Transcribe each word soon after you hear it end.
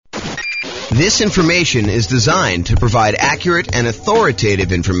This information is designed to provide accurate and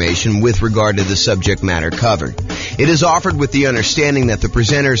authoritative information with regard to the subject matter covered. It is offered with the understanding that the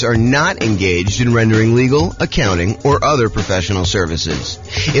presenters are not engaged in rendering legal, accounting, or other professional services.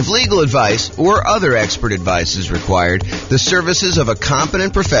 If legal advice or other expert advice is required, the services of a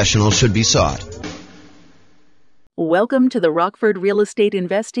competent professional should be sought. Welcome to the Rockford Real Estate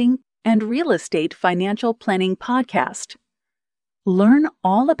Investing and Real Estate Financial Planning Podcast. Learn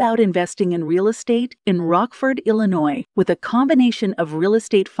all about investing in real estate in Rockford, Illinois, with a combination of real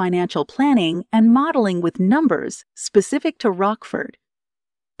estate financial planning and modeling with numbers specific to Rockford.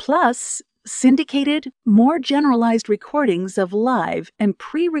 Plus, syndicated, more generalized recordings of live and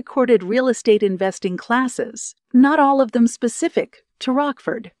pre-recorded real estate investing classes, not all of them specific to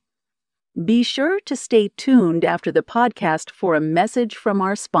Rockford. Be sure to stay tuned after the podcast for a message from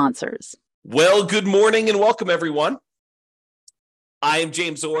our sponsors. Well, good morning and welcome, everyone. I am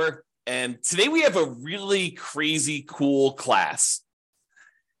James Orr, and today we have a really crazy, cool class.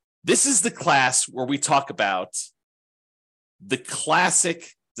 This is the class where we talk about the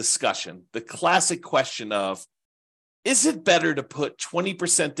classic discussion, the classic question of, is it better to put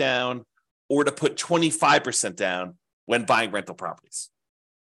 20% down or to put 25% down when buying rental properties?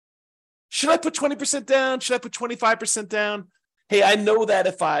 Should I put 20% down? Should I put 25% down? Hey, I know that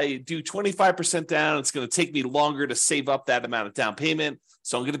if I do 25% down, it's going to take me longer to save up that amount of down payment.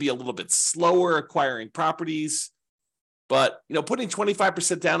 So I'm going to be a little bit slower acquiring properties. But, putting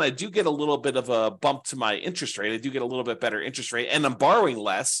 25% down, I do get a little bit of a bump to my interest rate. I do get a little bit better interest rate, and I'm borrowing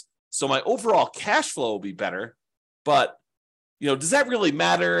less. So my overall cash flow will be better. But, does that really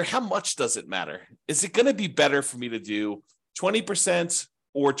matter? How much does it matter? Is it going to be better for me to do 20%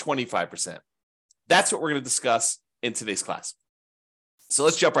 or 25%? That's what we're going to discuss in today's class. So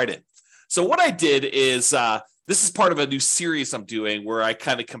let's jump right in. So what I did is, this is part of a new series I'm doing where I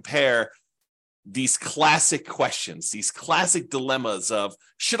kind of compare these classic questions, these classic dilemmas of,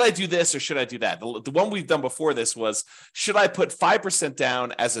 should I do this or should I do that? The one we've done before this was, should I put 5%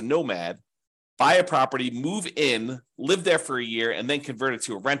 down as a nomad, buy a property, move in, live there for a year, and then convert it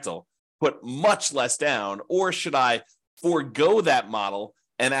to a rental, put much less down, or should I forego that model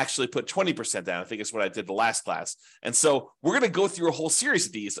and actually put 20% down? I think it's what I did the last class. And so we're going to go through a whole series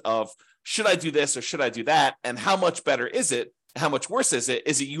of these of, should I do this or should I do that? And how much better is it? How much worse is it?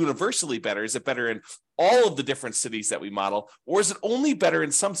 Is it universally better? Is it better in all of the different cities that we model? Or is it only better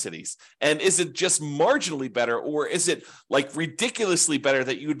in some cities? And is it just marginally better? Or is it like ridiculously better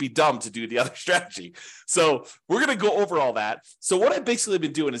that you would be dumb to do the other strategy? So we're going to go over all that. So what I've basically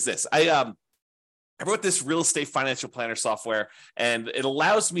been doing is this. I wrote this real estate financial planner software, and it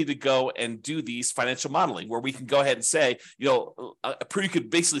allows me to go and do these financial modeling where we can go ahead and say, you could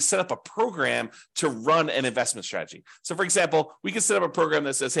basically set up a program to run an investment strategy. So for example, we can set up a program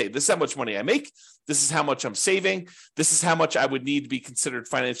that says, hey, this is how much money I make. This is how much I'm saving. This is how much I would need to be considered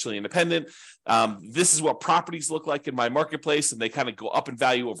financially independent. This is what properties look like in my marketplace, and they kind of go up in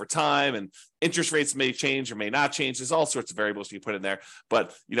value over time, and interest rates may change or may not change. There's all sorts of variables you put in there,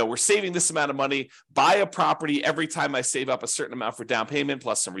 but we're saving this amount of money. Buy a property every time I save up a certain amount for down payment,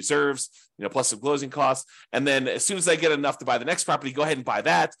 plus some reserves, plus some closing costs. And then as soon as I get enough to buy the next property, go ahead and buy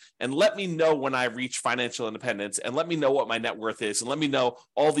that. And let me know when I reach financial independence, and let me know what my net worth is, and let me know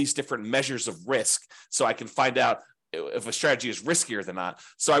all these different measures of risk so I can find out if a strategy is riskier than not.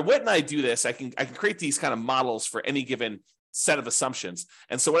 So I went and I do this. I can create these kind of models for any given set of assumptions.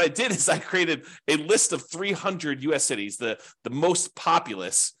 And so what I did is I created a list of 300 U.S. cities, the most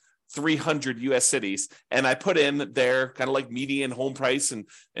populous 300 U.S. cities, and I put in their kind of like median home price and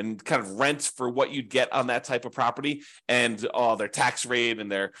kind of rent for what you'd get on that type of property, and their tax rate and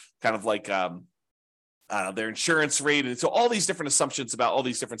their kind of like their insurance rate, and so all these different assumptions about all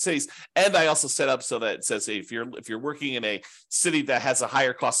these different cities. And I also set up so that it says, hey, if you're working in a city that has a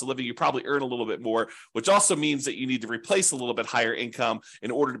higher cost of living, you probably earn a little bit more, which also means that you need to replace a little bit higher income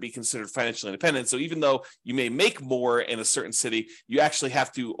in order to be considered financially independent. So even though you may make more in a certain city, you actually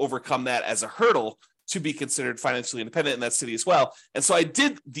have to overcome that as a hurdle to be considered financially independent in that city as well. And so I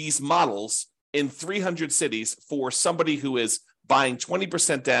did these models in 300 cities for somebody who is buying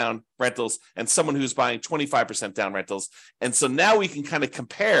 20% down rentals and someone who's buying 25% down rentals. And so now we can kind of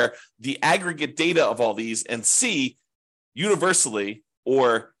compare the aggregate data of all these and see universally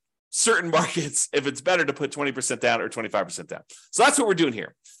or certain markets if it's better to put 20% down or 25% down. So that's what we're doing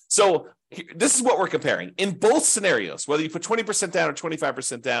here. So this is what we're comparing. In both scenarios, whether you put 20% down or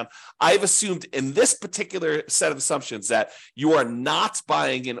 25% down, I've assumed in this particular set of assumptions that you are not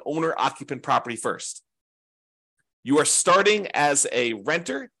buying an owner-occupant property first. You are starting as a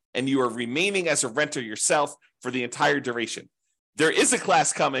renter and you are remaining as a renter yourself for the entire duration. There is a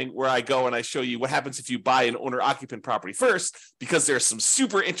class coming where I go and I show you what happens if you buy an owner-occupant property first, because there are some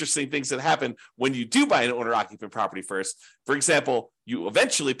super interesting things that happen when you do buy an owner-occupant property first. For example, you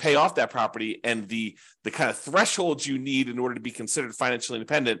eventually pay off that property, and the kind of thresholds you need in order to be considered financially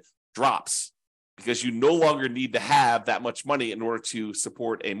independent drops, because you no longer need to have that much money in order to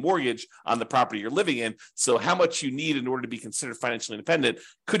support a mortgage on the property you're living in. So how much you need in order to be considered financially independent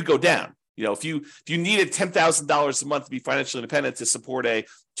could go down. You know, if you needed $10,000 a month to be financially independent to support a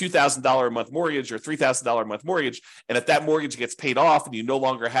 $2,000 a month mortgage or $3,000 a month mortgage, and if that mortgage gets paid off and you no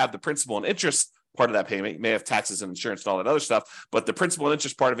longer have the principal and interest part of that payment, you may have taxes and insurance and all that other stuff, but the principal and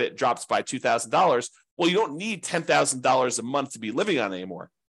interest part of it drops by $2,000. Well, you don't need $10,000 a month to be living on anymore.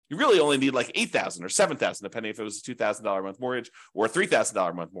 You really only need like $8,000 or $7,000, depending if it was a $2,000 a month mortgage or a $3,000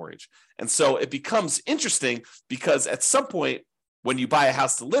 a month mortgage. And so it becomes interesting, because at some point, when you buy a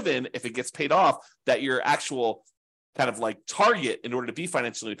house to live in, if it gets paid off, that your actual kind of like target in order to be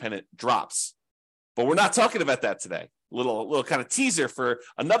financially independent drops. But we're not talking about that today. Little kind of teaser for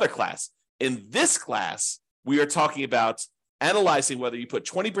another class. In this class, we are talking about analyzing whether you put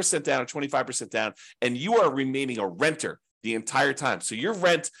 20% down or 25% down, and you are remaining a renter the entire time. So your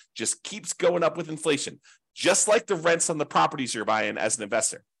rent just keeps going up with inflation, just like the rents on the properties you're buying as an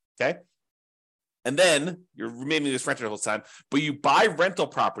investor, okay? And then you're remaining this renter the whole time, but you buy rental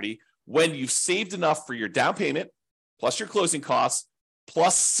property when you've saved enough for your down payment, plus your closing costs,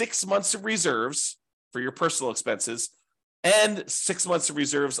 plus 6 months of reserves for your personal expenses, and 6 months of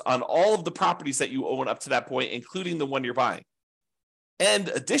reserves on all of the properties that you own up to that point, including the one you're buying. And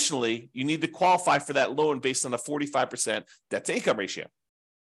additionally, you need to qualify for that loan based on a 45% debt to income ratio.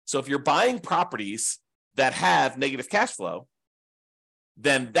 So if you're buying properties that have negative cash flow,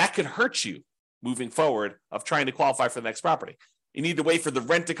 then that could hurt you moving forward of trying to qualify for the next property. You need to wait for the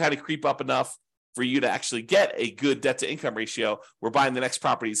rent to kind of creep up enough for you to actually get a good debt to income ratio where buying the next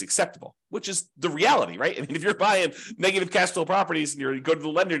property is acceptable, which is the reality, right? I mean, if you're buying negative cash flow properties and you go to the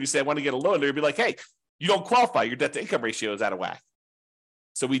lender and you say, I want to get a loan, they'll be like, hey, you don't qualify. Your debt to income ratio is out of whack.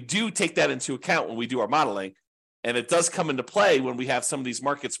 So we do take that into account when we do our modeling. And it does come into play when we have some of these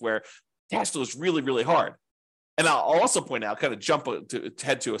markets where cash flow is really, really hard. And I'll also point out, kind of jump to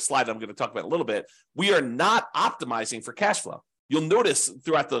head to a slide I'm going to talk about in a little bit, we are not optimizing for cash flow. You'll notice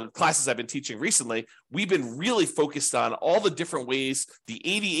throughout the classes I've been teaching recently, we've been really focused on all the different ways, the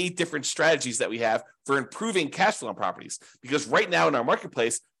 88 different strategies that we have for improving cash flow on properties. Because right now in our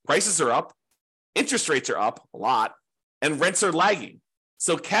marketplace, prices are up, interest rates are up a lot, and rents are lagging.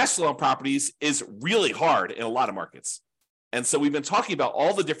 So cash flow on properties is really hard in a lot of markets. And so we've been talking about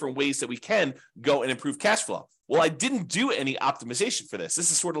all the different ways that we can go and improve cash flow. Well, I didn't do any optimization for this. This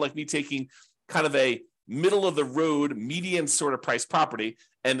is sort of like me taking kind of a middle of the road, median sort of price property.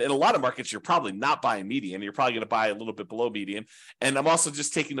 And in a lot of markets, you're probably not buying median. You're probably going to buy a little bit below median. And I'm also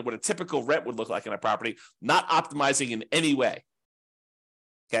just taking what a typical rent would look like in a property, not optimizing in any way.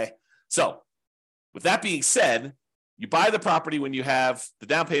 Okay. So with that being said, you buy the property when you have the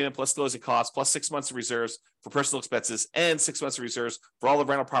down payment plus closing costs, plus 6 months of reserves for personal expenses, and 6 months of reserves for all the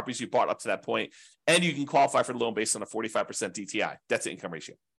rental properties you bought up to that point. And you can qualify for the loan based on a 45% DTI, debt to income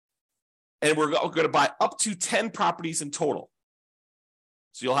ratio. And we're going to buy up to 10 properties in total.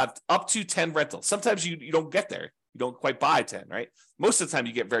 So you'll have up to 10 rentals. Sometimes you don't get there. You don't quite buy 10, right? Most of the time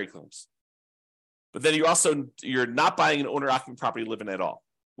you get very close. But then you're not buying an owner-occupant property living at all.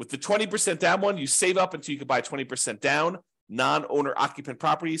 With the 20% down one, you save up until you can buy 20% down non-owner occupant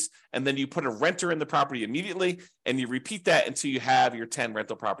properties, and then you put a renter in the property immediately, and you repeat that until you have your 10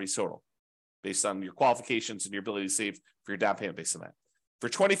 rental properties total, based on your qualifications and your ability to save for your down payment based on that. For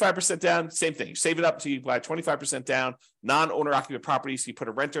 25% down, same thing. You save it up until you buy 25% down, non-owner occupant properties, so you put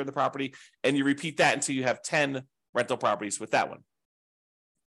a renter in the property, and you repeat that until you have 10 rental properties with that one.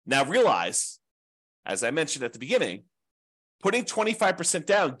 Now realize, as I mentioned at the beginning, putting 25%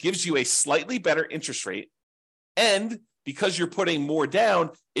 down gives you a slightly better interest rate, and because you're putting more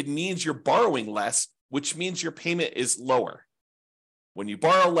down, it means you're borrowing less, which means your payment is lower. When you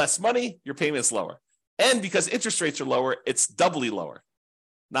borrow less money, your payment is lower. And because interest rates are lower, it's doubly lower.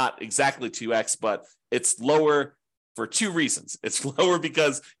 Not exactly 2x, but it's lower for two reasons. It's lower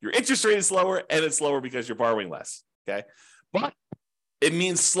because your interest rate is lower, and it's lower because you're borrowing less, okay? But it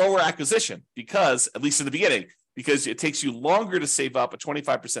means slower acquisition because, at least in the beginning, because it takes you longer to save up a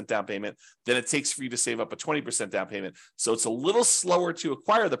 25% down payment than it takes for you to save up a 20% down payment. So it's a little slower to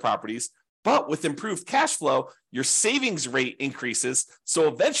acquire the properties, but with improved cash flow, your savings rate increases. So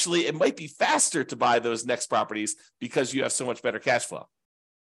eventually it might be faster to buy those next properties because you have so much better cash flow.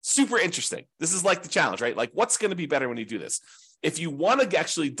 Super interesting. This is like the challenge, right? Like, what's going to be better when you do this? if you want to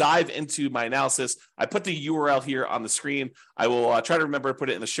actually dive into my analysis, I put the URL here on the screen. I will try to remember to put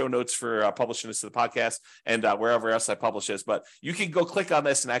it in the show notes for publishing this to the podcast and wherever else I publish this. But you can go click on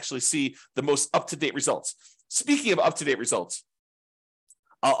this and actually see the most up-to-date results. Speaking of up-to-date results,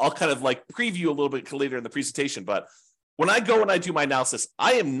 I'll kind of like preview a little bit later in the presentation, but when I go and I do my analysis,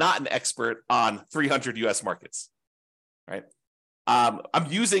 I am not an expert on 300 US markets, right? I'm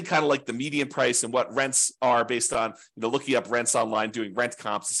using kind of like the median price and what rents are based on, looking up rents online, doing rent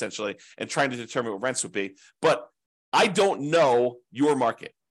comps essentially, and trying to determine what rents would be. But I don't know your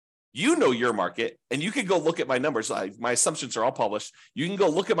market. You know your market, and you can go look at my numbers. My assumptions are all published. You can go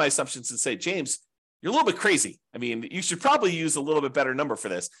look at my assumptions and say, James, you're a little bit crazy. I mean, you should probably use a little bit better number for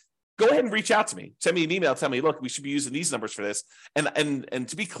this. Go ahead and reach out to me. Send me an email. Tell me, look, we should be using these numbers for this. And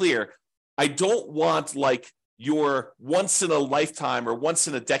to be clear, I don't want like your once in a lifetime or once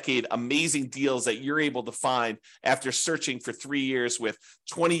in a decade amazing deals that you're able to find after searching for 3 years with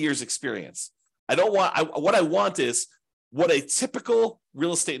 20 years experience. What I want is what a typical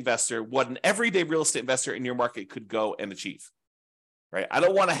real estate investor, what an everyday real estate investor in your market could go and achieve, right? I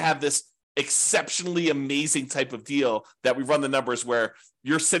don't want to have this exceptionally amazing type of deal that we run the numbers where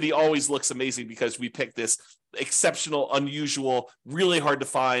your city always looks amazing because we picked this exceptional, unusual, really hard to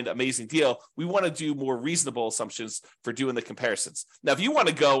find, amazing deal. We want to do more reasonable assumptions for doing the comparisons. Now, if you want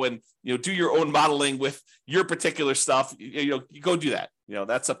to go and do your own modeling with your particular stuff, you go do that.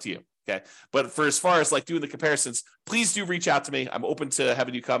 That's up to you. Okay. But for as far as like doing the comparisons, please do reach out to me. I'm open to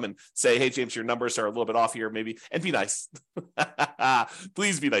having you come and say, hey, James, your numbers are a little bit off here, maybe, and be nice.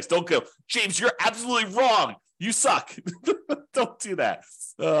 Please be nice. Don't go, James, you're absolutely wrong. You suck. Don't do that.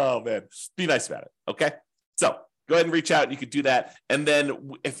 Oh, man. Be nice about it. Okay. So go ahead and reach out and you could do that. And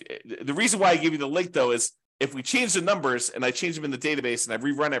then if the reason why I gave you the link, though, is if we change the numbers and I change them in the database and I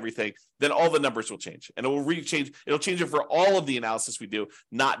rerun everything, then all the numbers will change. And it'll change it for all of the analysis we do,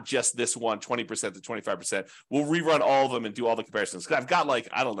 not just this one, 20% to 25%. We'll rerun all of them and do all the comparisons. I've got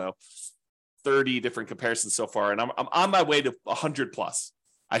 30 different comparisons so far, and I'm on my way to 100 plus.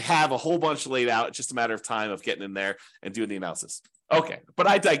 I have a whole bunch laid out. It's just a matter of time of getting in there and doing the analysis. Okay, but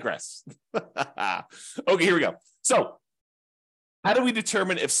I digress. Okay, here we go. So how do we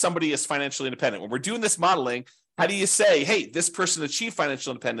determine if somebody is financially independent? When we're doing this modeling, how do you say, hey, this person achieved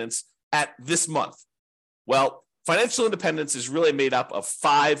financial independence at this month? Well, financial independence is really made up of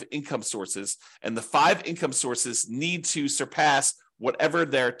 5 income sources, and the 5 income sources need to surpass whatever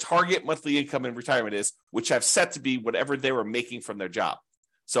their target monthly income in retirement is, which I've set to be whatever they were making from their job.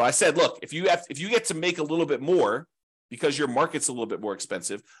 So I said, look, if you get to make a little bit more because your market's a little bit more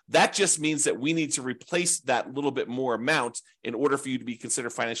expensive, that just means that we need to replace that little bit more amount in order for you to be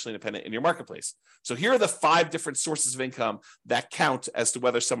considered financially independent in your marketplace. So here are the 5 different sources of income that count as to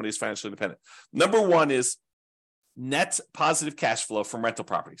whether somebody is financially independent. Number 1 is net positive cash flow from rental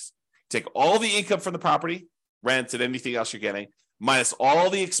properties. Take all the income from the property, rent, and anything else you're getting, minus all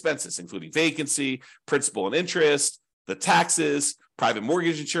the expenses, including vacancy, principal and interest, the taxes, private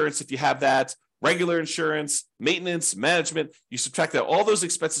mortgage insurance if you have that, regular insurance, maintenance, management. You subtract out all those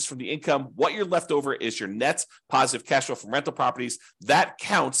expenses from the income. What you're left over is your net positive cash flow from rental properties. That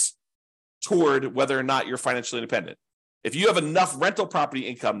counts toward whether or not you're financially independent. If you have enough rental property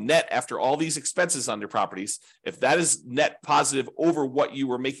income net after all these expenses on your properties, if that is net positive over what you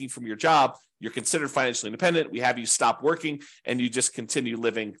were making from your job, you're considered financially independent. We have you stop working and you just continue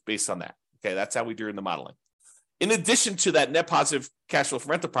living based on that. Okay, that's how we do in the modeling. In addition to that net positive cash flow from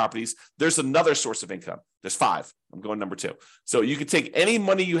rental properties, there's another source of income. There's 5. I'm going number 2. So you can take any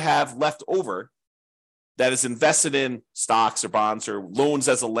money you have left over that is invested in stocks or bonds or loans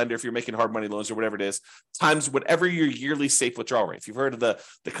as a lender, if you're making hard money loans or whatever it is, times whatever your yearly safe withdrawal rate. If you've heard of the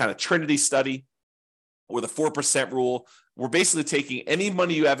kind of Trinity study or the 4% rule, we're basically taking any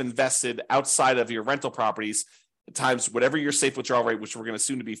money you have invested outside of your rental properties times whatever your safe withdrawal rate, which we're going to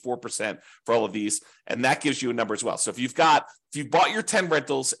assume to be 4% for all of these. And that gives you a number as well. So if you've bought your 10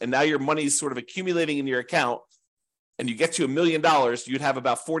 rentals and now your money is sort of accumulating in your account and you get to $1 million, you'd have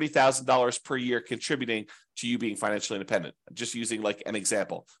about $40,000 per year contributing to you being financially independent. I'm just using like an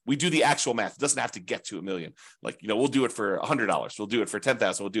example. We do the actual math. It doesn't have to get to $1 million. We'll do it for $100. We'll do it for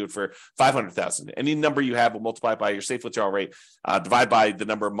 $10,000. We'll do it for $500,000. Any number you have, we'll multiply by your safe withdrawal rate, divide by the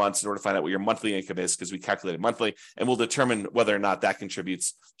number of months in order to find out what your monthly income is, because we calculate it monthly, and we'll determine whether or not that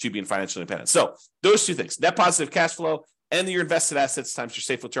contributes to being financially independent. So those 2 things, net positive cash flow and your invested assets times your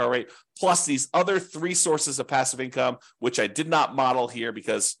safe withdrawal rate, plus these other 3 sources of passive income, which I did not model here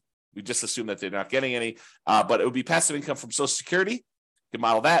because we just assume that they're not getting any, but it would be passive income from Social Security. You can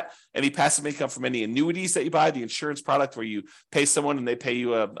model that. Any passive income from any annuities that you buy, the insurance product where you pay someone and they pay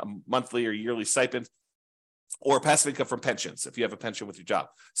you a monthly or yearly stipend. or passive income from pensions if you have a pension with your job.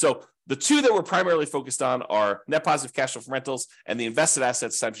 So the two that we're primarily focused on are net positive cash flow from rentals and the invested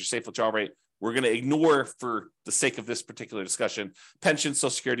assets times your safe withdrawal rate. We're going to ignore, for the sake of this particular discussion, pensions, Social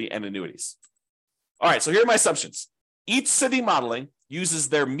Security, and annuities. All right, so here are my assumptions. Each city modeling uses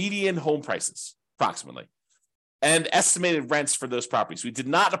their median home prices, approximately, and estimated rents for those properties. We did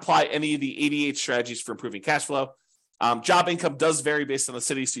not apply any of the 88 strategies for improving cash flow. Job income does vary based on the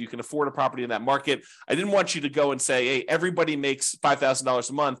city, so you can afford a property in that market. I didn't want you to go and say, hey, everybody makes $5,000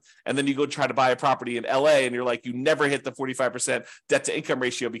 a month, and then you go try to buy a property in LA, and you're like, you never hit the 45% debt to income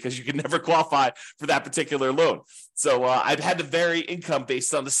ratio because you can never qualify for that particular loan. So I've had to vary income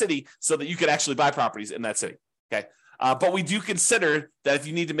based on the city so that you could actually buy properties in that city, okay? But we do consider that if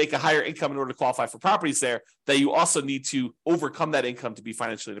you need to make a higher income in order to qualify for properties there, that you also need to overcome that income to be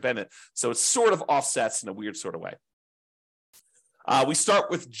financially independent. So it sort of offsets in a weird sort of way. We start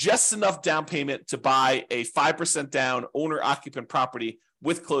with just enough down payment to buy a 5% down owner-occupant property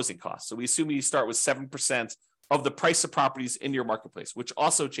with closing costs. So we assume you start with 7% of the price of properties in your marketplace, which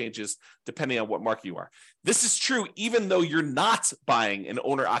also changes depending on what market you are. This is true even though you're not buying an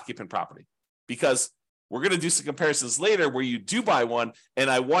owner-occupant property, because we're going to do some comparisons later where you do buy one, and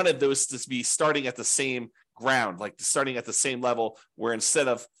I wanted those to be starting at the same ground, like starting at the same level, where instead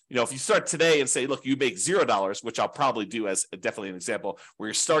of, if you start today and say, look, you make $0, which I'll probably do as definitely an example, where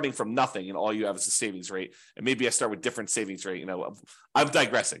you're starting from nothing and all you have is a savings rate, and maybe I start with different savings rate, I'm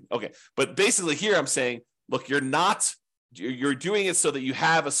digressing. Okay. But basically here I'm saying, look, you're doing it so that you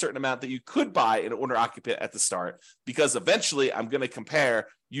have a certain amount that you could buy an owner occupant at the start, because eventually I'm going to compare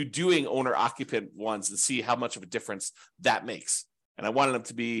you doing owner occupant ones and see how much of a difference that makes. And I wanted them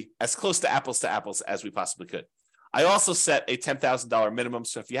to be as close to apples as we possibly could. I also set a $10,000 minimum.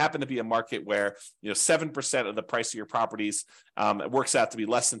 So if you happen to be a market where 7% of the price of your properties it works out to be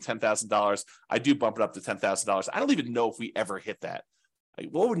less than $10,000, I do bump it up to $10,000. I don't even know if we ever hit that.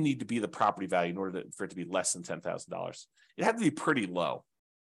 What would need to be the property value in order for it to be less than $10,000? It had to be pretty low.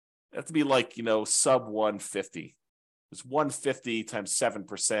 It had to be like sub 150. It's 150 times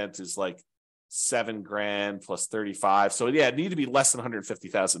 7% is like $7,000 plus 35. So yeah, it needed to be less than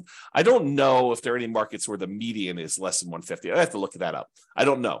 150,000. I don't know if there are any markets where the median is less than 150. I have to look that up. I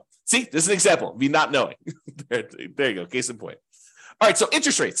don't know. See, this is an example of me not knowing. there you go. Case in point. All right. So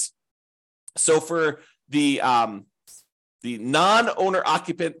interest rates. So for the non-owner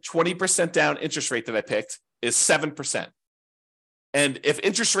occupant 20% down interest rate that I picked is 7%. And if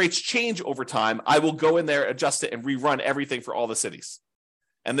interest rates change over time, I will go in there, adjust it, and rerun everything for all the cities.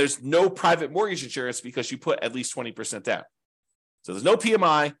 And there's no private mortgage insurance because you put at least 20% down. So there's no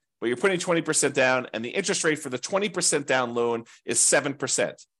PMI, but you're putting 20% down, and the interest rate for the 20% down loan is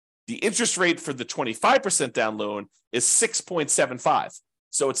 7%. The interest rate for the 25% down loan is 6.75.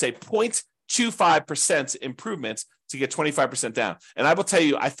 So it's a 0.25% improvement to get 25% down. And I will tell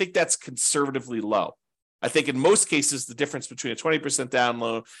you, I think that's conservatively low. I think in most cases, the difference between a 20% down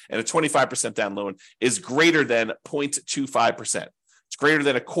loan and a 25% down loan is greater than 0.25%. It's greater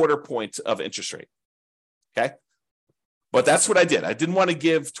than a quarter point of interest rate. Okay. But that's what I did. I didn't want to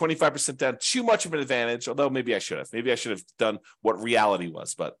give 25% down too much of an advantage, although maybe I should have. Maybe I should have done what reality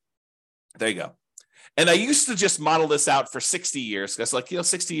was, but there you go. And I used to just model this out for 60 years because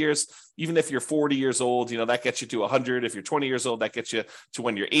 60 years, even if you're 40 years old, that gets you to 100. If you're 20 years old, that gets you to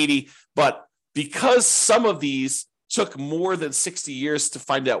when you're 80. But because some of these took more than 60 years to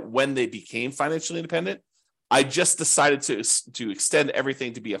find out when they became financially independent, I just decided to extend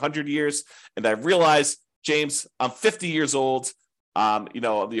everything to be 100 years. And I realized, James, I'm 50 years old.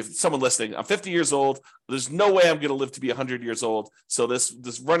 If someone listening, I'm 50 years old. There's no way I'm going to live to be 100 years old. So this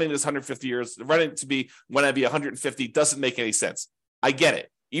running this 150 years, running to be when I be 150 doesn't make any sense. I get it.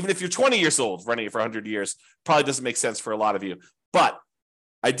 Even if you're 20 years old, running it for 100 years probably doesn't make sense for a lot of you. But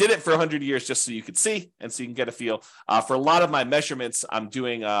I did it for 100 years just so you could see and so you can get a feel. For a lot of my measurements, I'm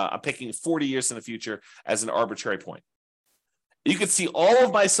picking 40 years in the future as an arbitrary point. You can see all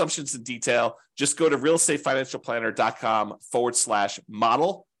of my assumptions in detail. Just go to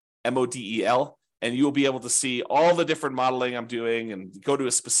realestatefinancialplanner.com/model, MODEL, and you'll be able to see all the different modeling I'm doing and go to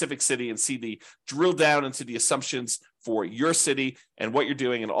a specific city and see the drill down into the assumptions for your city and what you're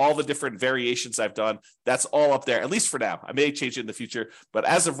doing and all the different variations I've done. That's all up there, at least for now. I may change it in the future, but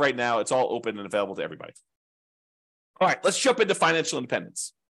as of right now, it's all open and available to everybody. All right, let's jump into financial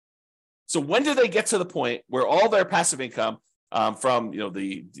independence. So when do they get to the point where all their passive income from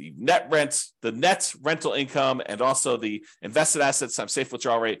the net rent, the net rental income, and also the invested assets times safe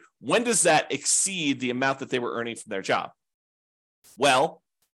withdrawal rate, when does that exceed the amount that they were earning from their job? Well,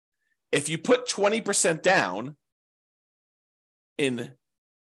 if you put 20% down in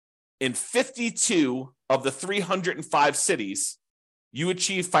 52 of the 305 cities, you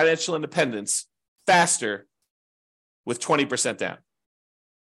achieve financial independence faster with 20% down.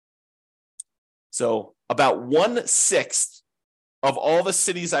 So about 1/6 of all the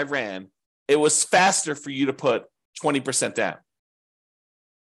cities I ran, it was faster for you to put 20% down.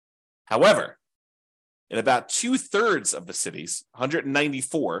 However, in about 2/3 of the cities,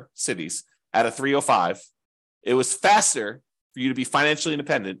 194 cities out of 305, it was faster for you to be financially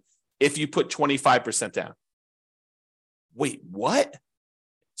independent if you put 25% down. Wait, what?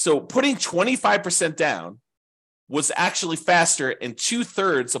 So putting 25% down was actually faster in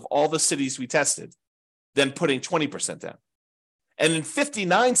 2/3 of all the cities we tested than putting 20% down. And in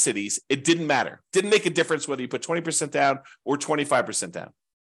 59 cities, it didn't matter. Didn't make a difference whether you put 20% down or 25% down.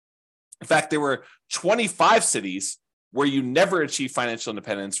 In fact, there were 25 cities where you never achieved financial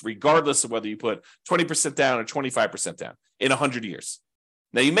independence, regardless of whether you put 20% down or 25% down in 100 years.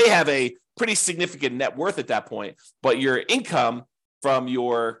 Now, you may have a pretty significant net worth at that point, but your income from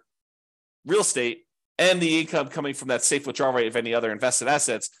your real estate and the income coming from that safe withdrawal rate of any other invested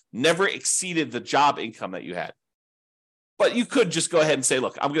assets never exceeded the job income that you had. But you could just go ahead and say,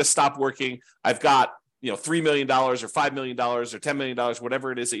 look, I'm going to stop working. I've got $3 million or $5 million or $10 million,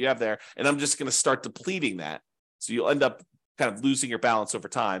 whatever it is that you have there, and I'm just going to start depleting that. So you'll end up kind of losing your balance over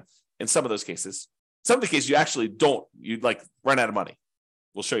time in some of those cases. Some of the cases you actually don't. You'd run out of money.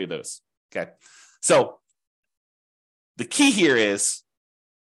 We'll show you those. Okay. So the key here is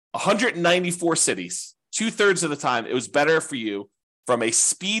 194 cities, 2/3 of the time, it was better for you from a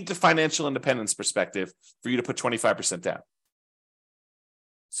speed to financial independence perspective for you to put 25% down.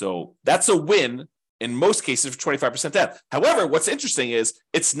 So that's a win in most cases for 25% down. However, what's interesting is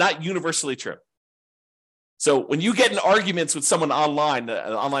it's not universally true. So when you get in arguments with someone online,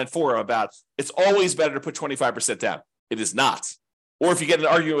 an online forum about it's always better to put 25% down, it is not. Or if you get in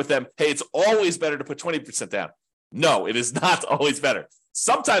an argument with them, hey, it's always better to put 20% down. No, it is not always better.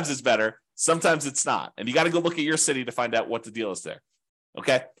 Sometimes it's better, sometimes it's not. And you got to go look at your city to find out what the deal is there.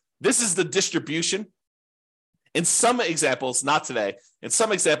 Okay? This is the distribution. In some examples, not today, in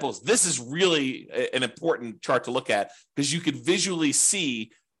some examples, this is really an important chart to look at because you could visually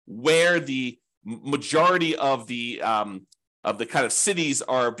see where the majority of the kind of cities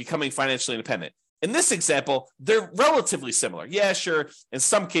are becoming financially independent. In this example, they're relatively similar. Yeah, sure. In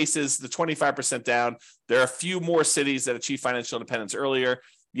some cases, the 25% down, there are a few more cities that achieve financial independence earlier.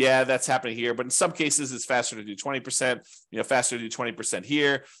 Yeah, that's happening here. But in some cases, it's faster to do 20%, faster to do 20%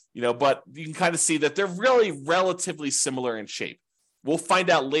 here, but you can kind of see that they're really relatively similar in shape. We'll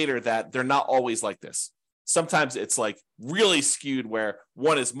find out later that they're not always like this. Sometimes it's really skewed where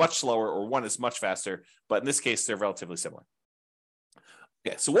one is much slower or one is much faster. But in this case, they're relatively similar.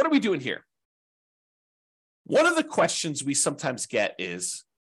 Okay, so what are we doing here? One of the questions we sometimes get is,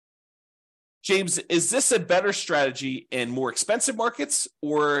 James, is this a better strategy in more expensive markets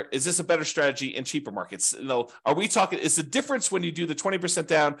or is this a better strategy in cheaper markets? Are we talking, is the difference when you do the 20%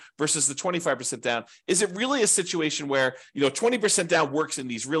 down versus the 25% down, is it really a situation where, 20% down works in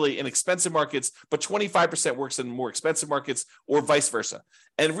these really inexpensive markets, but 25% works in more expensive markets or vice versa?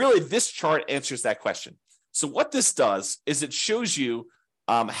 And really this chart answers that question. So what this does is it shows you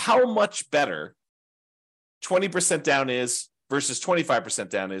how much better 20% down is versus 25%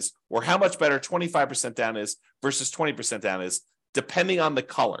 down is, or how much better 25% down is versus 20% down is, depending on the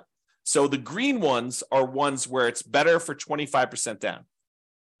color. So the green ones are ones where it's better for 25% down.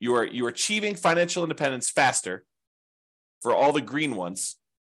 You're achieving financial independence faster for all the green ones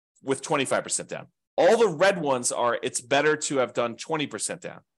with 25% down. All the red ones are it's better to have done 20%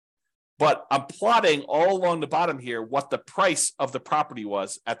 down. But I'm plotting all along the bottom here what the price of the property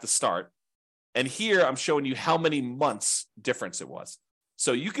was at the start. And here I'm showing you how many months difference it was.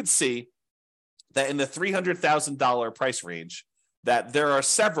 So you could see that in the $300,000 price range, that there are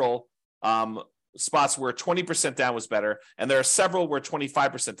several spots where 20% down was better, and there are several where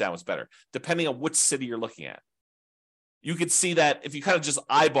 25% down was better, depending on which city you're looking at. You could see that if you kind of just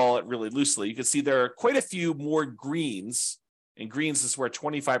eyeball it really loosely, you can see there are quite a few more greens, and greens is where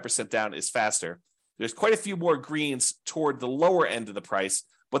 25% down is faster. There's quite a few more greens toward the lower end of the price,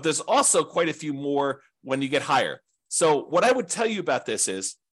 but there's also quite a few more when you get higher. So what I would tell you about this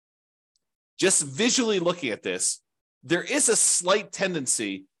is, just visually looking at this, there is a slight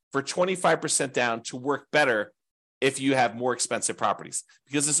tendency for 25% down to work better if you have more expensive properties,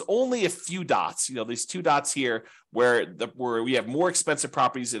 because there's only a few dots, these two dots here where we have more expensive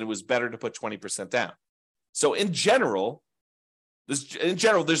properties and it was better to put 20% down. So in general,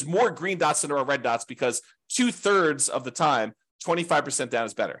 there's more green dots than there are red dots because 2/3 of the time, 25% down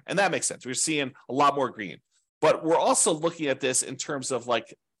is better. And that makes sense. We're seeing a lot more green. But we're also looking at this in terms of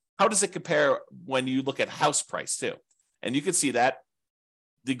how does it compare when you look at house price too? And you can see that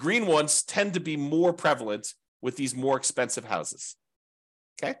the green ones tend to be more prevalent with these more expensive houses.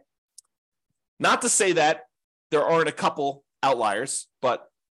 Okay. Not to say that there aren't a couple outliers, but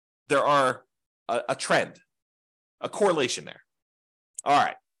there are a trend, a correlation there. All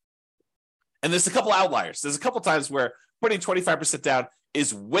right. And there's a couple outliers. There's a couple times where putting 25% down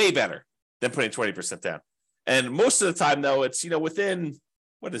is way better than putting 20% down. And most of the time, though, it's, within,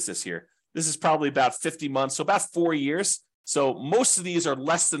 what is this here? This is probably about 50 months, so about 4 years. So most of these are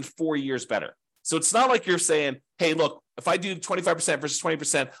less than 4 years better. So it's not like you're saying, hey, look, if I do 25% versus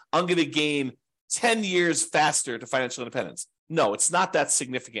 20%, I'm going to gain 10 years faster to financial independence. No, it's not that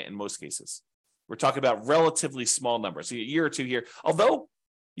significant in most cases. We're talking about relatively small numbers, a year or two here. Although,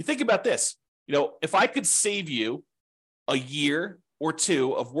 you think about this, if I could save you a year or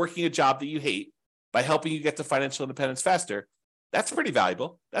two of working a job that you hate by helping you get to financial independence faster, that's pretty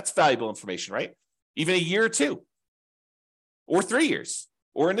valuable. That's valuable information, right? Even a year or two, or 3 years,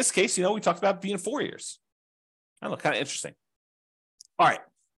 or in this case, we talked about being 4 years. I don't know, kind of interesting. All right,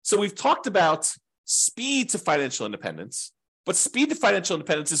 so we've talked about speed to financial independence, but speed to financial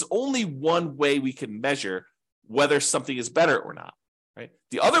independence is only one way we can measure whether something is better or not, right?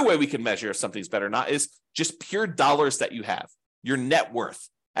 The other way we can measure if something's better or not is just pure dollars that you have, your net worth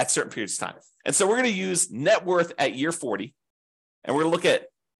at certain periods of time. And so we're going to use net worth at year 40, and we're going to look at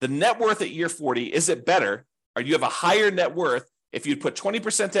the net worth at year 40. Is it better, or do you have a higher net worth if you put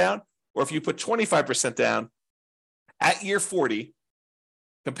 20% down or if you put 25% down at year 40,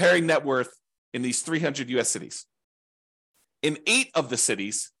 comparing net worth in these 300 US cities? In 8 of the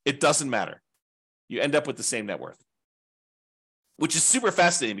cities, it doesn't matter. You end up with the same net worth, which is super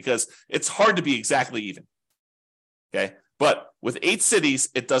fascinating because it's hard to be exactly even. Okay. But with 8 cities,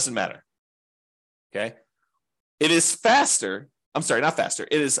 it doesn't matter. Okay. It is faster. I'm sorry, not faster.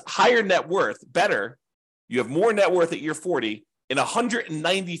 It is higher net worth, better. You have more net worth at year 40 in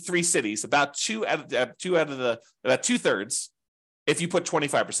 193 cities, about about 2/3, if you put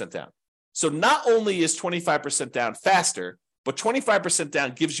 25% down. So not only is 25% down faster, but 25%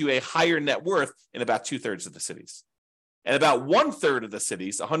 down gives you a higher net worth in about 2/3 of the cities. And about 1/3 of the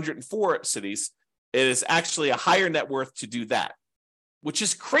cities, 104 cities, it is actually a higher net worth to do that, which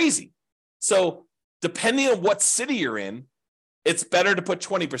is crazy. So depending on what city you're in, it's better to put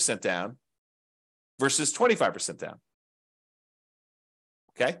 20% down versus 25% down.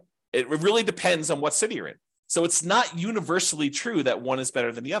 Okay? It really depends on what city you're in. So it's not universally true that one is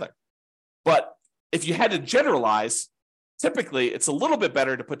better than the other. But if you had to generalize, typically it's a little bit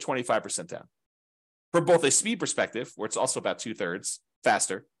better to put 25% down. From both a speed perspective, where it's also about 2/3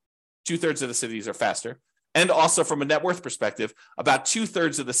 faster, 2/3 of the cities are faster, and also from a net worth perspective, about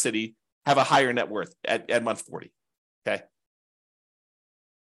 2/3 of the city have a higher net worth at month 40. Okay.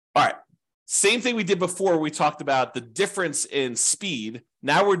 All right. Same thing we did before. We talked about the difference in speed.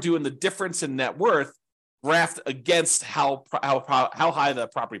 Now we're doing the difference in net worth graphed against how high the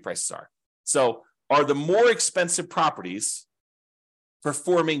property prices are. So are the more expensive properties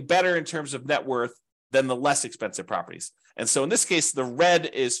performing better in terms of net worth than the less expensive properties? And so in this case, the red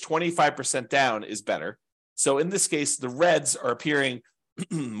is 25% down is better. So in this case, the reds are appearing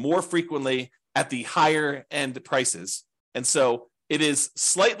more frequently at the higher end prices. And so it is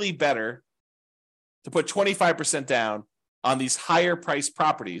slightly better to put 25% down on these higher priced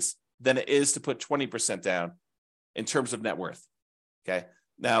properties than it is to put 20% down in terms of net worth. Okay.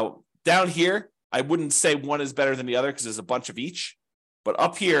 Now down here, I wouldn't say one is better than the other because there's a bunch of each, but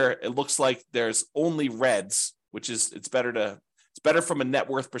up here, it looks like there's only reds, which is, it's better from a net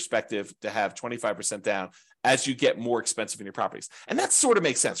worth perspective to have 25% down as you get more expensive in your properties. And that sort of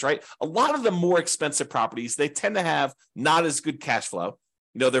makes sense, right? A lot of the more expensive properties, they tend to have not as good cash flow.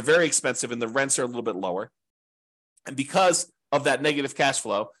 They're very expensive and the rents are a little bit lower. And because of that negative cash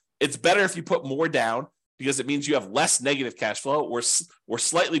flow, it's better if you put more down because it means you have less negative cash flow or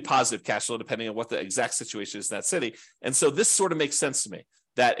slightly positive cash flow, depending on what the exact situation is in that city. And so this sort of makes sense to me,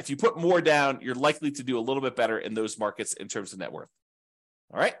 that if you put more down, you're likely to do a little bit better in those markets in terms of net worth.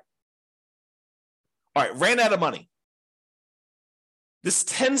 All right. Ran out of money. This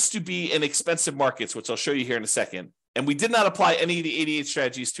tends to be in expensive markets, which I'll show you here in a second. And we did not apply any of the 88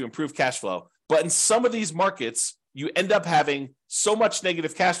 strategies to improve cash flow. But in some of these markets, you end up having so much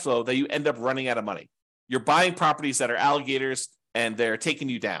negative cash flow that you end up running out of money. You're buying properties that are alligators and they're taking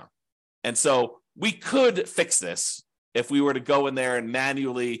you down. And so we could fix this if we were to go in there and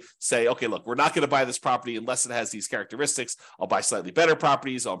manually say, okay, look, we're not going to buy this property unless it has these characteristics. I'll buy slightly better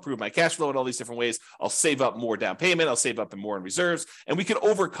properties. I'll improve my cash flow in all these different ways. I'll save up more down payment. I'll save up more in reserves. And we can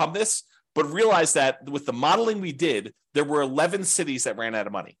overcome this. but realize that with the modeling we did, there were 11 cities that ran out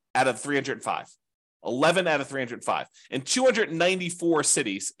of money out of 305. 11 out of 305. In 294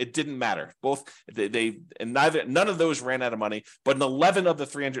 cities, it didn't matter. None of those ran out of money, but in 11 of the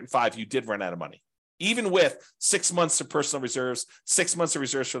 305, you did run out of money. Even with 6 months of personal reserves, 6 months of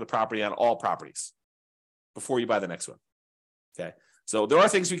reserves for the property on all properties before you buy the next one. Okay. So there are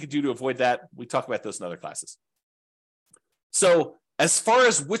things we could do to avoid that. We talk about those in other classes. So as far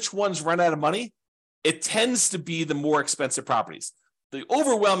as which ones run out of money, it tends to be the more expensive properties. The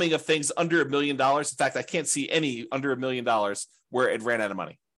overwhelming of things under $1 million. In fact, I can't see any under $1 million where it ran out of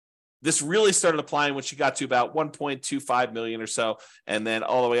money. This really started applying when she got to about 1.25 million or so, and then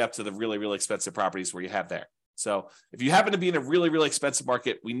all the way up to the really, really expensive properties where you have there. So if you happen to be in a really, really expensive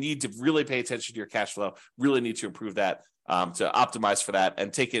market, we need to really pay attention to your cash flow, really need to improve that, to optimize for that,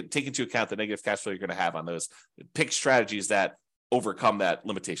 and take into account the negative cash flow you're going to have on those. Pick strategies that overcome that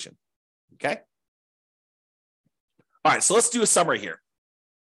limitation. Okay? All right, so let's do a summary here.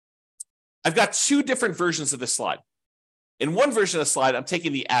 I've got two different versions of this slide. In one version of the slide, I'm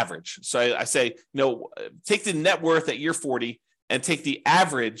taking the average. So I say, take the net worth at year 40 and take the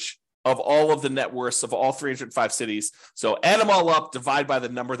average of all of the net worths of all 305 cities. So add them all up, divide by the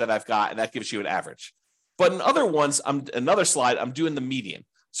number that I've got, and that gives you an average. But in other ones, another slide, I'm doing the median.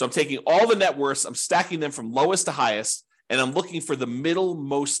 So I'm taking all the net worths, I'm stacking them from lowest to highest, and I'm looking for the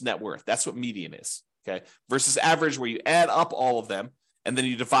middle-most net worth. That's what median is. Okay, versus average, where you add up all of them and then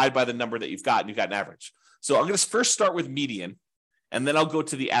you divide by the number that you've got, and you've got an average. So I'm going to first start with median, and then I'll go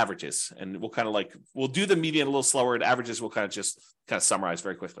to the averages, and we'll do the median a little slower, and averages we'll kind of summarize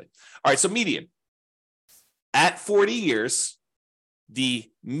very quickly. All right, so median. At 40 years, the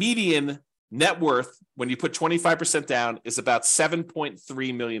median net worth, when you put 25% down, is about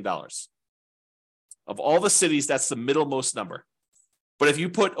 $7.3 million. Of all the cities, that's the middlemost number. But if you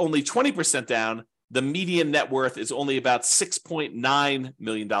put only 20% down, the median net worth is only about $6.9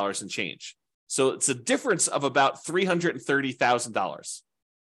 million and change. So it's a difference of about $330,000,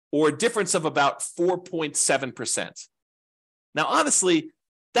 or a difference of about 4.7%. Now, honestly,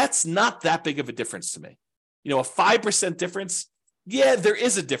 that's not that big of a difference to me. A 5% difference, yeah, there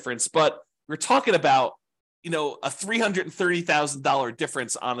is a difference, but we're talking about, a $330,000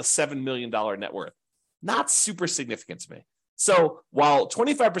 difference on a $7 million net worth. Not super significant to me. So while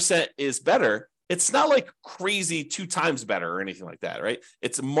 25% is better, it's not like crazy 2 times better or anything like that, right?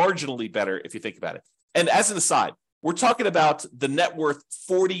 It's marginally better if you think about it. And as an aside, we're talking about the net worth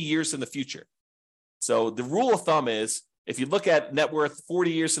 40 years in the future. So the rule of thumb is, if you look at net worth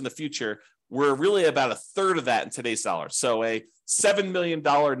 40 years in the future, we're really about a third of that in today's dollars. So a $7 million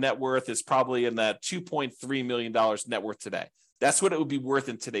net worth is probably in that $2.3 million net worth today. That's what it would be worth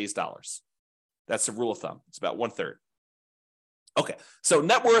in today's dollars. That's the rule of thumb. It's about 1/3. Okay, so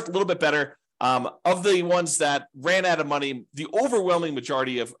net worth, a little bit better. Of the ones that ran out of money, the overwhelming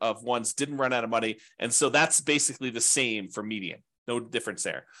majority of ones didn't run out of money. And so that's basically the same for median. No difference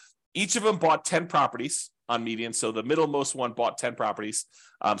there. Each of them bought 10 properties on median. So the middlemost one bought 10 properties.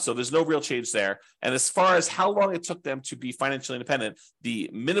 So there's no real change there. And as far as how long it took them to be financially independent,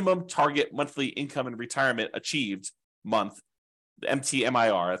 the minimum target monthly income and retirement achieved month, the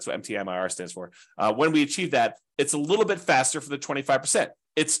MTMIR, that's what MTMIR stands for. When we achieve that, it's a little bit faster for the 25%.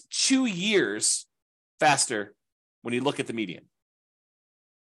 It's 2 years faster when you look at the median.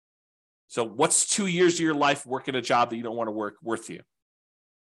 So what's 2 years of your life working a job that you don't want to work worth to you?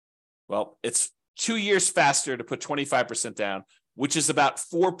 Well, it's 2 years faster to put 25% down, which is about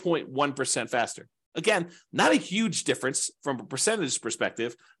 4.1% faster. Again, not a huge difference from a percentage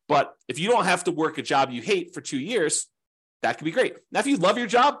perspective, but if you don't have to work a job you hate for 2 years, that could be great. Now, if you love your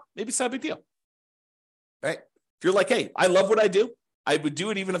job, maybe it's not a big deal. Right? If you're like, hey, I love what I do, I would do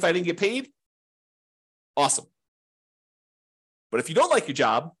it even if I didn't get paid, awesome. But if you don't like your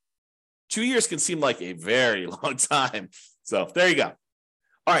job, 2 years can seem like a very long time. So there you go.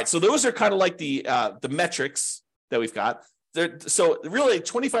 All right, so those are kind of like the metrics that we've got. So really,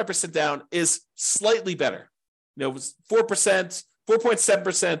 25% down is slightly better. It was 4%,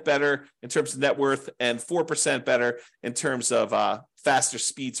 4.7% better in terms of net worth, and 4% better in terms of faster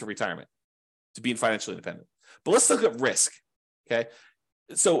speed to retirement, to being financially independent. But let's look at risk. Okay,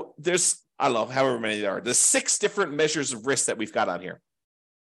 so there's, I don't know, however many there are. There's 6 different measures of risk that we've got on here.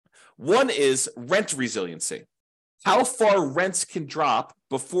 One is rent resiliency. How far rents can drop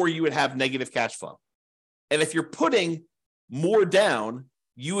before you would have negative cash flow. And if you're putting more down,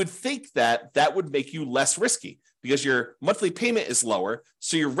 you would think that that would make you less risky because your monthly payment is lower.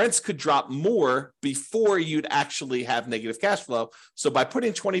 So your rents could drop more before you'd actually have negative cash flow. So by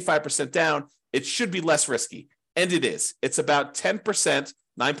putting 25% down, it should be less risky. And it is. It's about 10%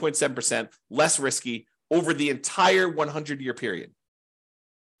 9.7% less risky over the entire 100-year period.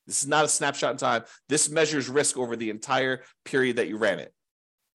 This is not a snapshot in time. This measures risk over the entire period that you ran it.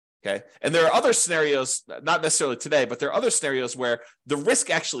 Okay. And there are other scenarios, not necessarily today, but there are other scenarios where the risk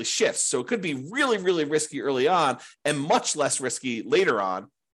actually shifts. So it could be really, really risky early on and much less risky later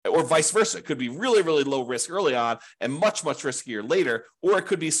on, or vice versa. It could be really, really low risk early on and much, much riskier later, or it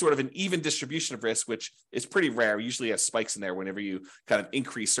could be sort of an even distribution of risk, which is pretty rare. You usually have spikes in there whenever you kind of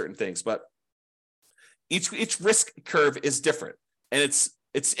increase certain things, but each risk curve is different. And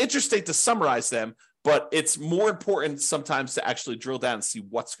it's interesting to summarize them, but it's more important sometimes to actually drill down and see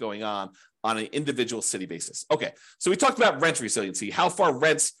what's going on an individual city basis. Okay, so we talked about rent resiliency, how far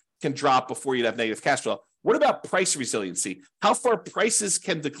rents can drop before you'd have negative cash flow. What about price resiliency? How far prices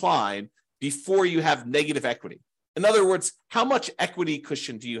can decline before you have negative equity? In other words, how much equity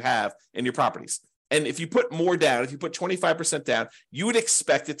cushion do you have in your properties? And if you put more down, if you put 25% down, you would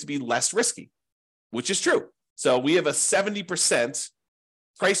expect it to be less risky, which is true. So we have a 70%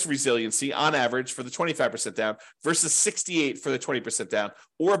 price resiliency on average for the 25% down versus 68 for the 20% down,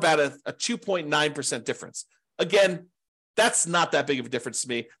 or about a 2.9% difference. Again, that's not that big of a difference to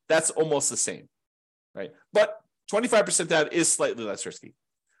me. That's almost the same, right? But 25% down is slightly less risky.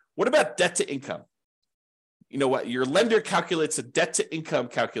 What about debt to income? You know what? Your lender calculates a debt to income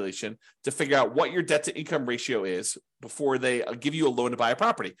calculation to figure out what your debt to income ratio is before they give you a loan to buy a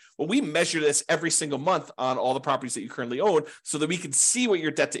property. Well, we measure this every single month on all the properties that you currently own so that we can see what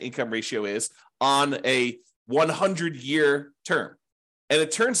your debt to income ratio is on a 100-year term. And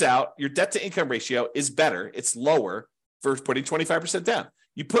it turns out your debt to income ratio is better. It's lower for putting 25% down.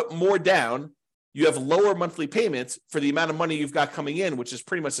 You put more down, you have lower monthly payments for the amount of money you've got coming in, which is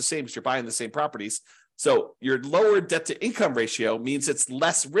pretty much the same because you're buying the same properties. So your lower debt to income ratio means it's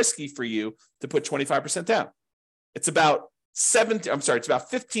less risky for you to put 25% down. It's about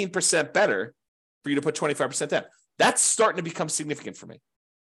 15% better for you to put 25% down. That's starting to become significant for me.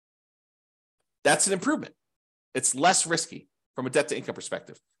 That's an improvement. It's less risky from a debt to income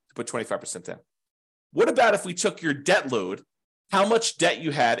perspective to put 25% down. What about if we took your debt load, how much debt you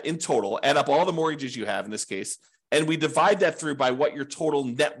had in total, add up all the mortgages you have in this case, and we divide that through by what your total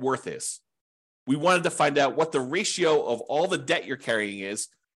net worth is? We wanted to find out what the ratio of all the debt you're carrying is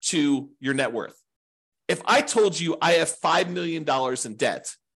to your net worth. If I told you I have $5 million in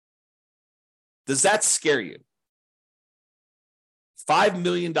debt, does that scare you? $5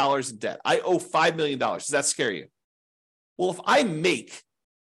 million in debt. I owe $5 million. Does that scare you? Well, if I make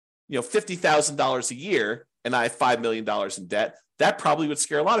 $50,000 a year and I have $5 million in debt, that probably would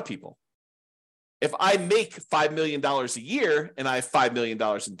scare a lot of people. If I make $5 million a year and I have $5 million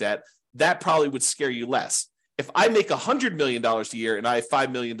in debt, that probably would scare you less. If I make $100 million a year and I have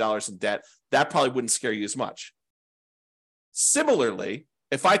 $5 million in debt, that probably wouldn't scare you as much. Similarly,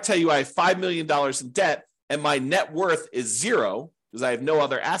 if I tell you I have $5 million in debt and my net worth is zero because I have no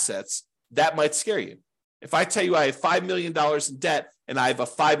other assets, that might scare you. If I tell you I have $5 million in debt and I have a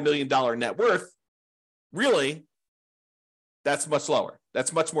 $5 million net worth, really, that's much lower.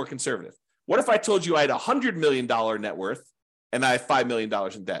 That's much more conservative. What if I told you I had a $100 million net worth and I have $5 million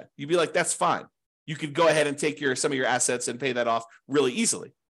in debt? You'd be like, that's fine. You could go ahead and take some of your assets and pay that off really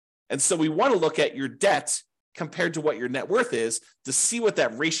easily. And so we want to look at your debt compared to what your net worth is to see what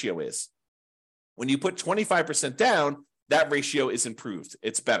that ratio is. When you put 25% down, that ratio is improved.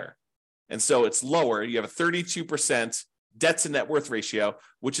 It's better. And so it's lower. You have a 32% debt to net worth ratio,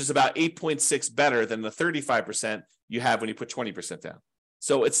 which is about 8.6 better than the 35% you have when you put 20% down.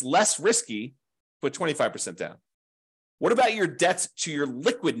 So it's less risky, put 25% down. What about your debt to your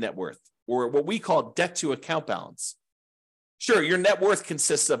liquid net worth, or what we call debt to account balance? Sure, your net worth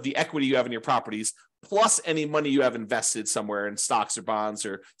consists of the equity you have in your properties, plus any money you have invested somewhere in stocks or bonds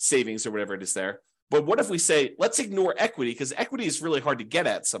or savings or whatever it is there. But what if we say, let's ignore equity, because equity is really hard to get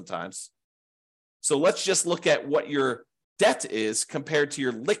at sometimes. So let's just look at what your debt is compared to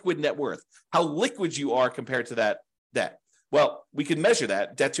your liquid net worth, how liquid you are compared to that debt. Well, we can measure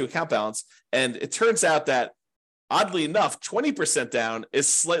that, debt to account balance, and it turns out that oddly enough, 20% down is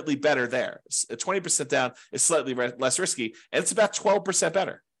slightly better there. 20% down is slightly less risky, and it's about 12%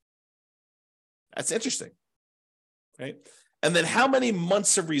 better. That's interesting, right? And then how many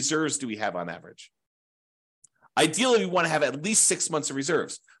months of reserves do we have on average? Ideally, we want to have at least 6 months of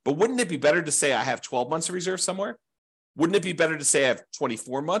reserves, but wouldn't it be better to say I have 12 months of reserves somewhere? Wouldn't it be better to say I have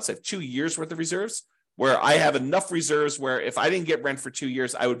 24 months, I have 2 years worth of reserves, where I have enough reserves where if I didn't get rent for 2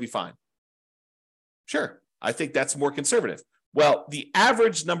 years, I would be fine? Sure. I think that's more conservative. Well, the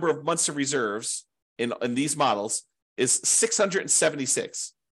average number of months of reserves in these models is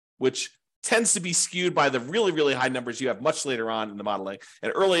 676, which tends to be skewed by the really, really high numbers you have much later on in the modeling.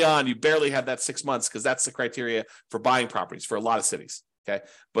 And early on, you barely have that 6 months because that's the criteria for buying properties for a lot of cities. Okay.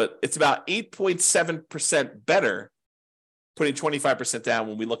 But it's about 8.7% better putting 25% down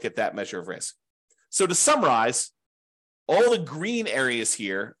when we look at that measure of risk. So to summarize, all the green areas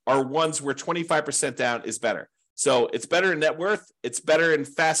here are ones where 25% down is better. So it's better in net worth. It's better in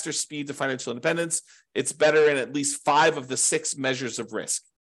faster speed to financial independence. It's better in at least 5 of the 6 measures of risk.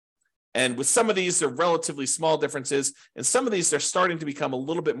 And with some of these, they're relatively small differences. And some of these, they're starting to become a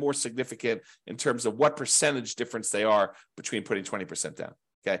little bit more significant in terms of what percentage difference they are between putting 20% down.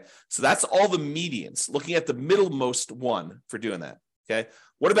 Okay. So that's all the medians, looking at the middlemost one for doing that. Okay.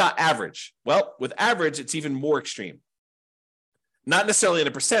 What about average? Well, with average, it's even more extreme. Not necessarily in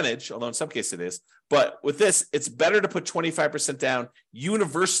a percentage, although in some cases it is, but with this, it's better to put 25% down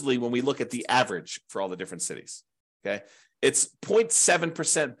universally when we look at the average for all the different cities. Okay. It's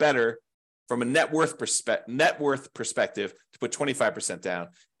 0.7% better from a net worth perspective to put 25% down.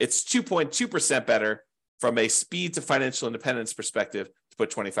 It's 2.2% better from a speed to financial independence perspective to put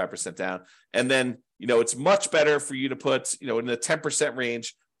 25% down. And then, it's much better for you to put, in the 10%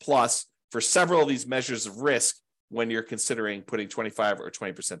 range plus for several of these measures of risk when you're considering putting 25 or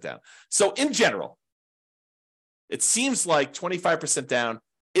 20% down. So in general, it seems like 25% down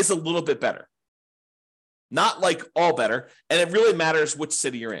is a little bit better. Not like all better, and it really matters which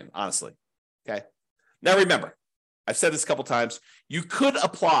city you're in, honestly. Okay. Now remember, I've said this a couple times, you could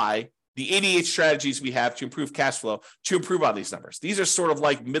apply the 88 strategies we have to improve cash flow to improve on these numbers. These are sort of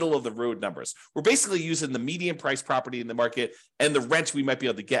like middle of the road numbers. We're basically using the median price property in the market and the rent we might be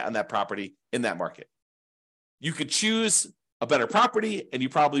able to get on that property in that market. You could choose a better property and you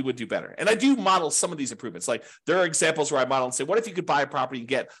probably would do better. And I do model some of these improvements. Like there are examples where I model and say, what if you could buy a property and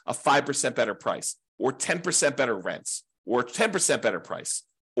get a 5% better price or 10% better rents or 10% better price,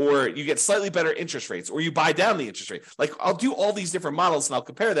 or you get slightly better interest rates, or you buy down the interest rate. Like I'll do all these different models and I'll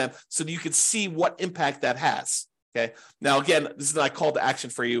compare them so that you can see what impact that has. Okay. Now, again, this is my call to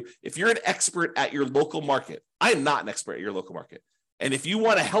action for you. If you're an expert at your local market, I am not an expert at your local market. And if you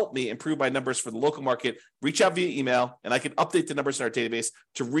want to help me improve my numbers for the local market, reach out via email and I can update the numbers in our database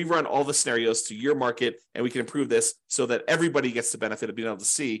to rerun all the scenarios to your market. And we can improve this so that everybody gets the benefit of being able to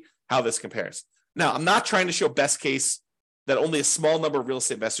see how this compares. Now, I'm not trying to show best case that only a small number of real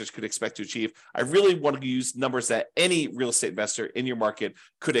estate investors could expect to achieve. I really want to use numbers that any real estate investor in your market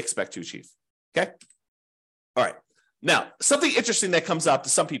could expect to achieve. Okay. All right. Now, something interesting that comes up to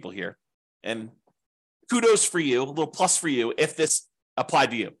some people here, and kudos for you, a little plus for you if this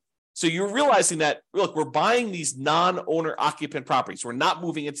applied to you. So you're realizing that, look, we're buying these non-owner occupant properties. We're not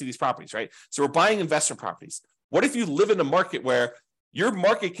moving into these properties, right? So we're buying investment properties. What if you live in a market where your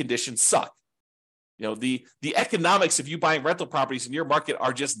market conditions suck? The economics of you buying rental properties in your market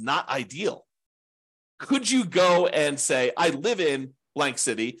are just not ideal. Could you go and say, I live in blank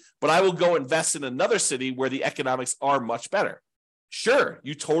city, but I will go invest in another city where the economics are much better? Sure,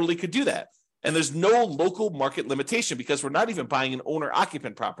 you totally could do that. And there's no local market limitation because we're not even buying an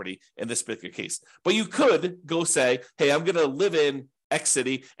owner-occupant property in this particular case. But you could go say, hey, I'm going to live in X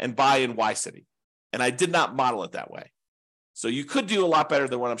city and buy in Y city. And I did not model it that way. So you could do a lot better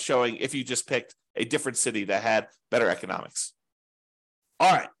than what I'm showing if you just picked a different city that had better economics.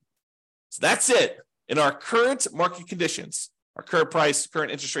 All right. So that's it. In our current market conditions, our current price,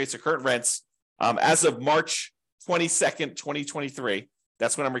 current interest rates, or current rents, as of March 22nd, 2023,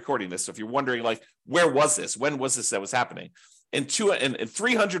 that's when I'm recording this. So if you're wondering, like, where was this? When was this that was happening? In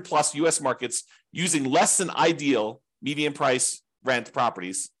 300 plus US markets using less than ideal median price rent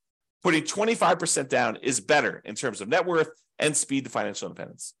properties, putting 25% down is better in terms of net worth and speed to financial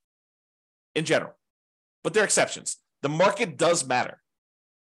independence in general. But there are exceptions. The market does matter.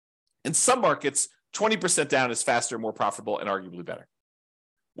 In some markets, 20% down is faster, more profitable, and arguably better,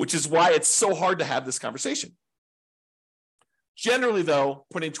 which is why it's so hard to have this conversation. Generally, though,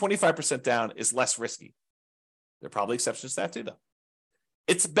 putting 25% down is less risky. There are probably exceptions to that too, though.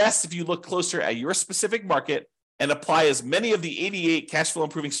 It's best if you look closer at your specific market and apply as many of the 88 cash flow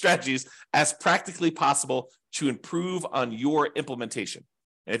improving strategies as practically possible to improve on your implementation.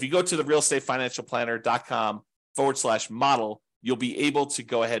 And if you go to the realestateFinancialPlanner.com/model, you'll be able to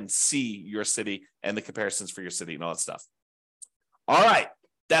go ahead and see your city and the comparisons for your city and all that stuff. All right.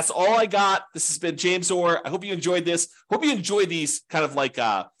 That's all I got. This has been James Orr. I hope you enjoyed this. Hope you enjoy these kind of like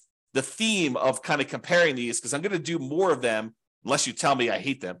the theme of kind of comparing these, because I'm going to do more of them, unless you tell me I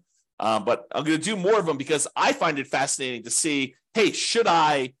hate them. But I'm going to do more of them because I find it fascinating to see, hey, should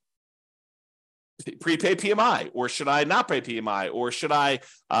I prepay PMI, or should I not pay PMI, or should I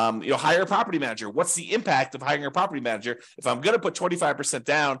hire a property manager? What's the impact of hiring a property manager? If I'm going to put 25%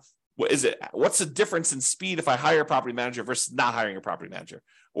 down, What is it? What's the difference in speed if I hire a property manager versus not hiring a property manager?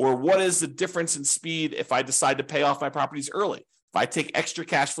 Or what is the difference in speed if I decide to pay off my properties early? If I take extra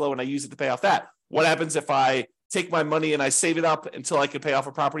cash flow and I use it to pay off that? What happens if I take my money and I save it up until I can pay off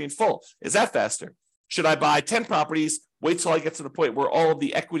a property in full? Is that faster? Should I buy 10 properties, wait till I get to the point where all of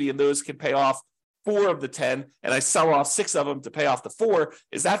the equity in those can pay off 4 of the 10, and I sell off 6 of them to pay off the 4?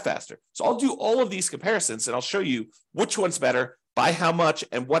 Is that faster? So I'll do all of these comparisons, and I'll show you which one's better, by how much,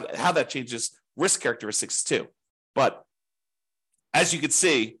 and how that changes risk characteristics too. But as you can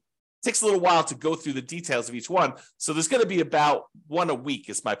see, it takes a little while to go through the details of each one. So there's going to be about one a week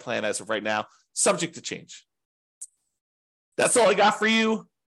is my plan as of right now, subject to change. That's all I got for you.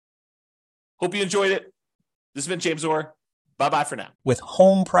 Hope you enjoyed it. This has been James Orr. Bye-bye for now. With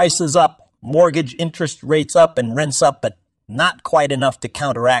home prices up, mortgage interest rates up, and rents up, but not quite enough to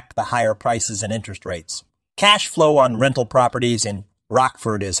counteract the higher prices and interest rates. Cash flow on rental properties in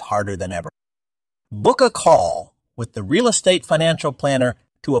Rockford is harder than ever. Book a call with the Real Estate Financial Planner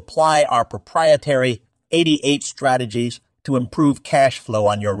to apply our proprietary 88 strategies to improve cash flow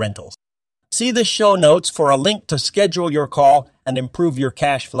on your rentals. See the show notes for a link to schedule your call and improve your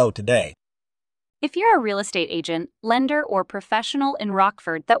cash flow today. If you're a real estate agent, lender, or professional in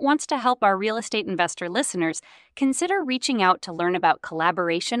Rockford that wants to help our real estate investor listeners, consider reaching out to learn about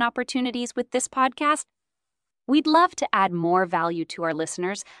collaboration opportunities with this podcast. We'd love to add more value to our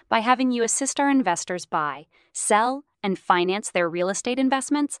listeners by having you assist our investors buy, sell, and finance their real estate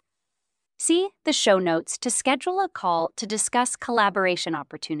investments. See the show notes to schedule a call to discuss collaboration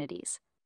opportunities.